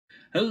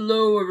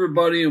Hello,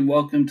 everybody, and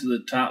welcome to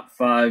the top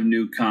 5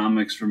 new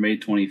comics for May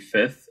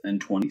 25th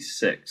and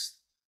 26th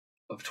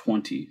of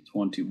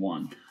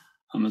 2021.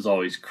 I'm, as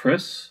always,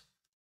 Chris,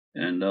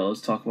 and let's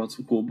talk about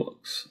some cool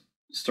books.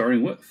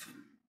 Starting with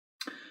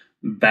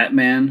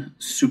Batman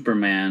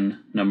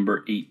Superman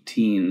number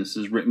 18. This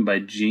is written by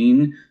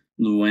Jean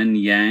Luen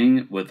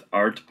Yang with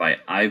art by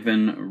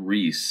Ivan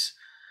Reis.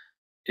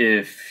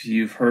 If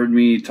you've heard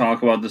me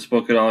talk about this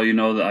book at all, you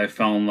know that I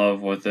fell in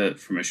love with it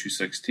from issue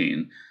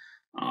 16.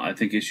 I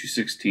think issue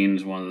 16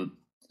 is one of the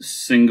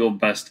single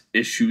best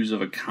issues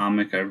of a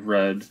comic I've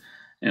read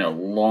in a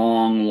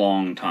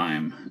long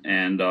time.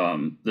 And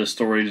the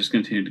story just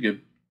continued to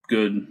get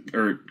good,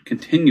 or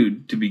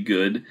continued to be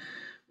good,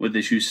 with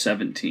issue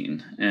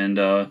 17. And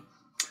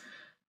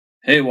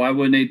hey, why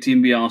wouldn't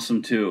 18 be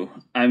awesome too?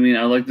 I mean,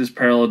 I like this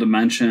parallel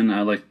dimension.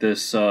 I like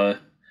this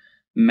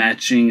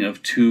matching of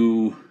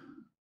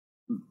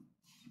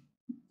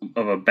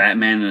a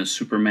Batman and a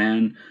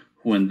Superman,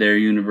 who in their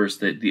universe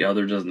the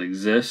other doesn't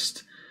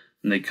exist,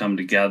 and they come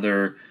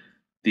together.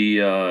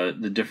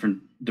 The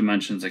different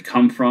dimensions they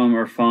come from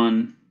are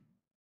fun,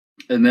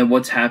 and then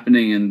what's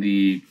happening in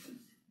the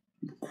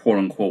quote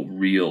unquote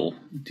real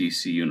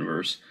DC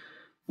universe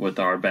with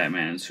our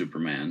Batman and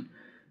Superman,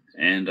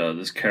 and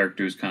this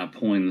character is kind of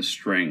pulling the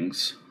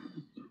strings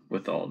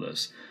with all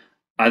this.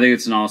 I think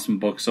it's an awesome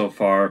book so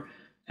far,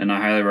 and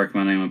I highly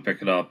recommend anyone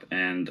pick it up.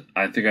 And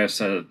I think I've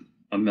said it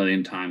a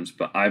million times,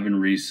 but Ivan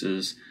Reis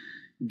is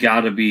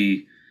gotta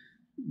be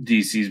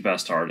DC's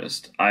best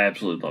artist. I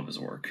absolutely love his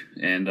work.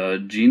 And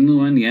Jean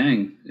Luen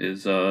Yang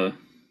is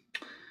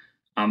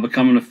I'm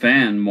becoming a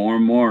fan more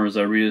and more as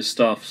I read his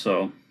stuff,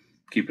 so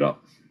keep it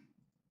up.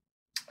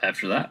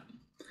 After that,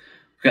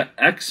 we've got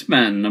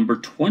X-Men number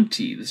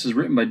 20. This is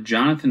written by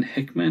Jonathan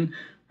Hickman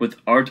with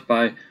art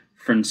by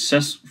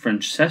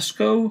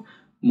Art-Francesco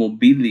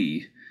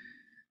Mobili.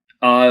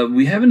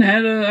 We haven't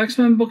had a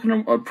X-Men book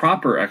a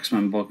proper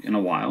X-Men book in a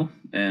while,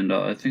 and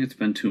I think it's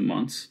been 2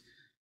 months.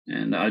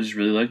 And I just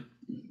really like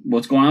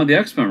what's going on with the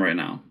X-Men right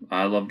now.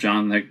 I love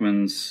Jonathan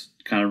Hickman's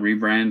kind of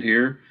rebrand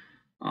here.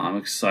 I'm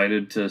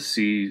excited to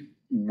see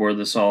where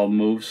this all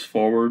moves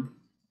forward.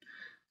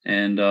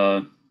 And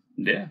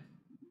yeah,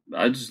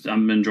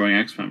 I'm enjoying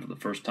X-Men for the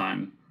first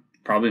time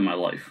probably in my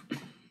life.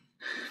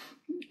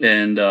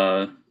 And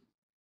I'm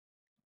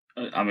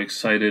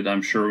excited.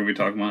 I'm sure we're going to be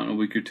talking about it in a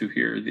week or two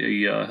here,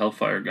 the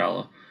Hellfire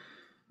Gala.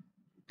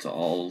 It's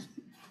all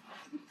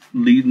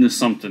leading to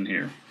something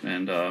here,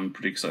 and I'm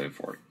pretty excited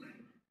for it.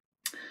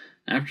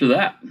 After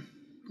that,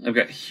 I've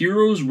got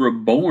Heroes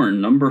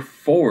Reborn number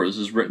 4. This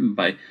is written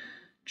by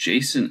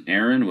Jason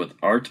Aaron with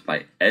art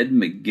by Ed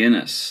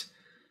McGuiness.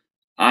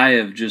 I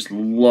have just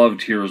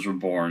loved Heroes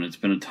Reborn. It's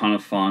been a ton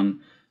of fun.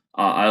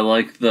 I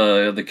like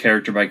the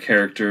character by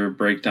character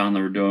breakdown that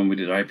we're doing. We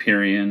did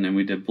Hyperion and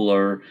we did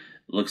Blur. It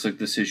looks like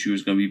this issue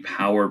is going to be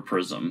Power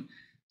Prism,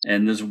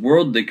 and this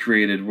world they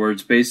created where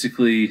it's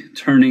basically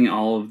turning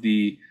all of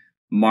the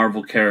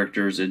Marvel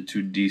characters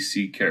into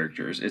DC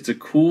characters. It's a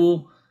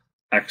cool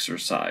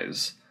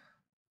exercise.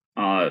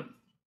 I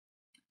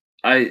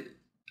think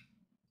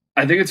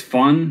it's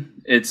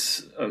fun.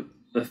 It's a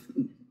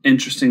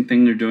interesting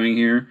thing they're doing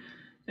here.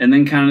 And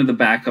then kind of the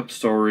backup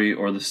story,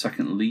 or the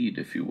second lead,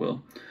 if you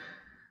will,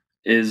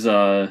 is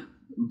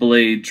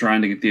Blade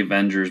trying to get the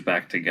Avengers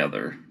back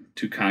together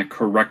to kind of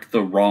correct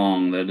the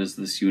wrong that is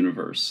this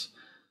universe.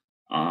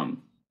 Heroes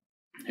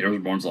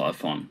Reborn's a lot of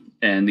fun.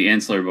 And the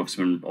ancillary books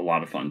have been a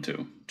lot of fun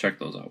too. Check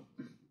those out.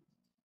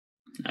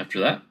 After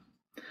that,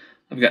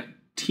 I've got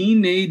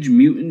Teenage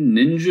Mutant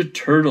Ninja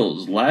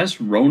Turtles, Last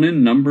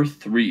Ronin number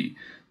 3.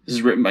 This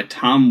is written by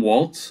Tom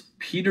Waltz,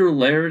 Peter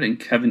Laird, and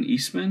Kevin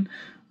Eastman,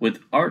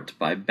 with art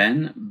by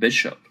Ben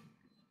Bishop.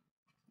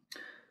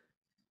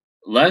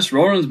 Last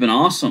Ronin's been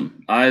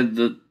awesome.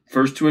 The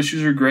first 2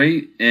 issues are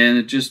great, and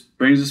it just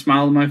brings a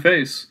smile to my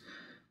face.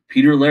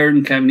 Peter Laird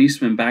and Kevin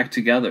Eastman back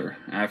together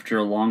after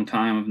a long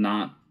time of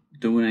not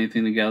doing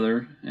anything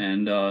together,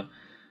 and a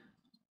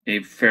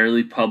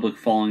fairly public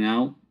falling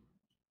out.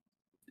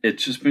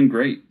 It's just been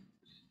great.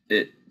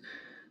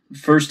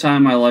 First time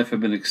in my life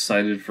I've been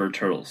excited for a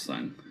Turtles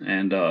thing,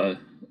 and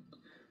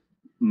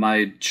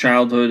my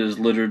childhood is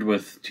littered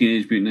with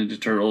Teenage Mutant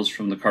Ninja Turtles,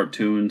 from the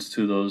cartoons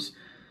to those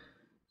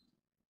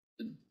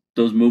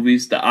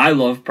movies that I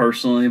love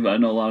personally, but I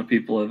know a lot of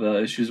people have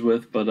issues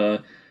with,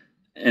 but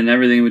and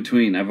everything in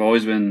between. I've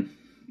always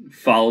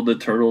followed the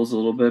Turtles a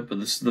little bit, but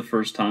this is the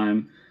first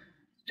time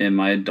in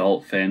my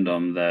adult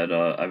fandom that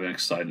I've been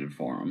excited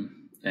for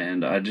them,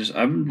 and I've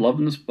been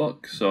loving this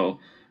book. So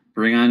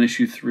bring on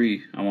issue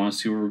 3. I want to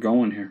see where we're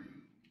going here,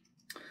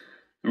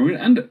 and we're going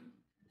to end it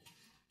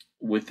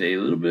with a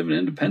little bit of an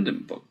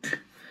independent book.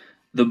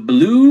 The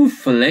Blue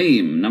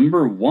Flame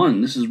number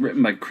 1. This is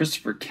written by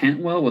Christopher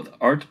Cantwell with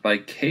art by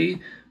K.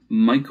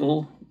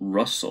 Michael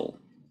Russell.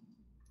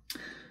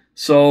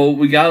 So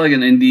we got like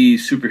an indie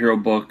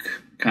superhero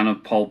book, kind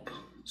of pulp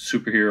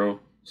superhero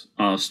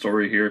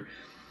story here.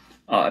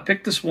 I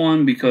picked this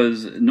one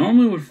because it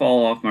normally would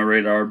fall off my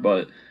radar,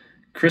 but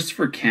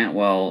Christopher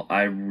Cantwell,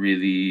 I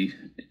really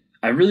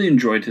I really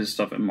enjoyed his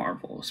stuff at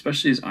Marvel,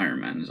 especially his Iron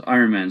Man. His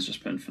Iron Man's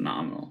just been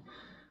phenomenal.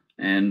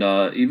 And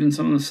even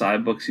some of the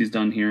side books he's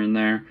done here and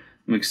there.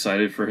 I'm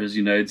excited for his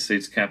United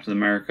States Captain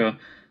America.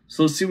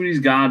 So let's see what he's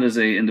got as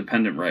a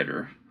independent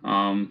writer.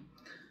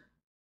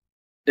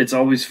 It's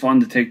always fun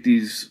to take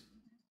these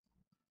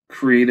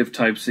creative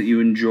types that you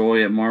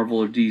enjoy at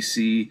Marvel or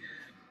DC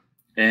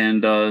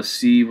and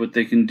see what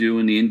they can do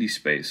in the indie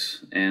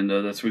space. And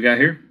that's what we got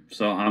here.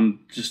 So I'm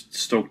just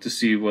stoked to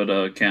see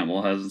what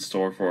Cantwell has in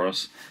store for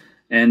us.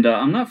 And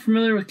I'm not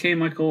familiar with K.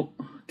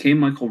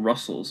 Michael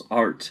Russell's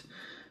art,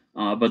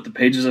 but the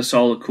pages I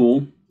saw look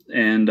cool.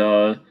 And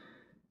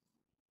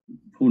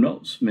who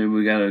knows? Maybe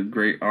we got a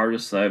great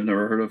artist that I've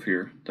never heard of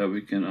here that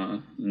we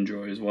can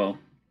enjoy as well.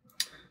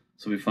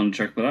 So it'll be fun to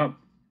check that out.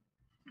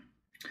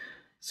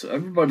 So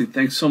everybody,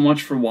 thanks so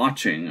much for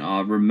watching.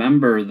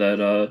 Remember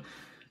that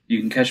you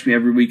can catch me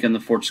every week on the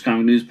Fortress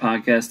Comic News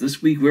Podcast.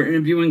 This week we're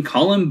interviewing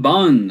Cullen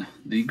Bunn,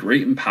 the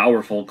great and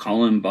powerful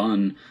Cullen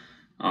Bunn.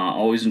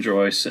 Always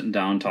enjoy sitting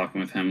down talking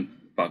with him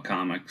about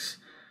comics.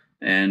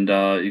 And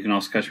you can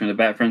also catch me on the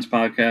Bat Friends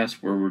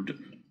Podcast, where we're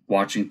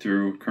watching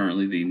through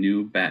currently the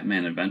new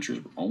Batman Adventures.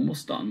 We're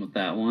almost done with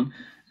that one.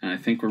 And I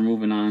think we're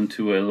moving on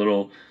to a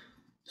little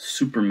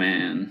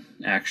Superman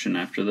action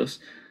after this.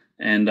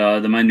 And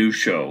then my new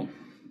show.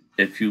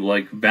 If you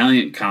like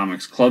Valiant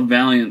Comics, Club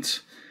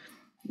Valiant,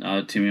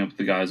 teaming up with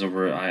the guys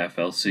over at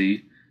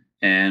IFLC,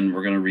 and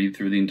we're going to read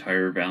through the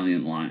entire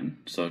Valiant line.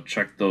 So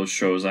check those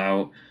shows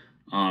out.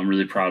 I'm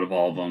really proud of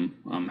all of them.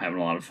 I'm having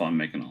a lot of fun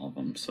making all of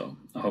them, so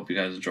I hope you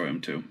guys enjoy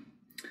them too.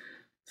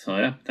 So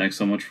yeah, thanks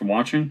so much for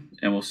watching,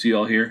 and we'll see you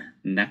all here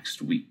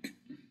next week.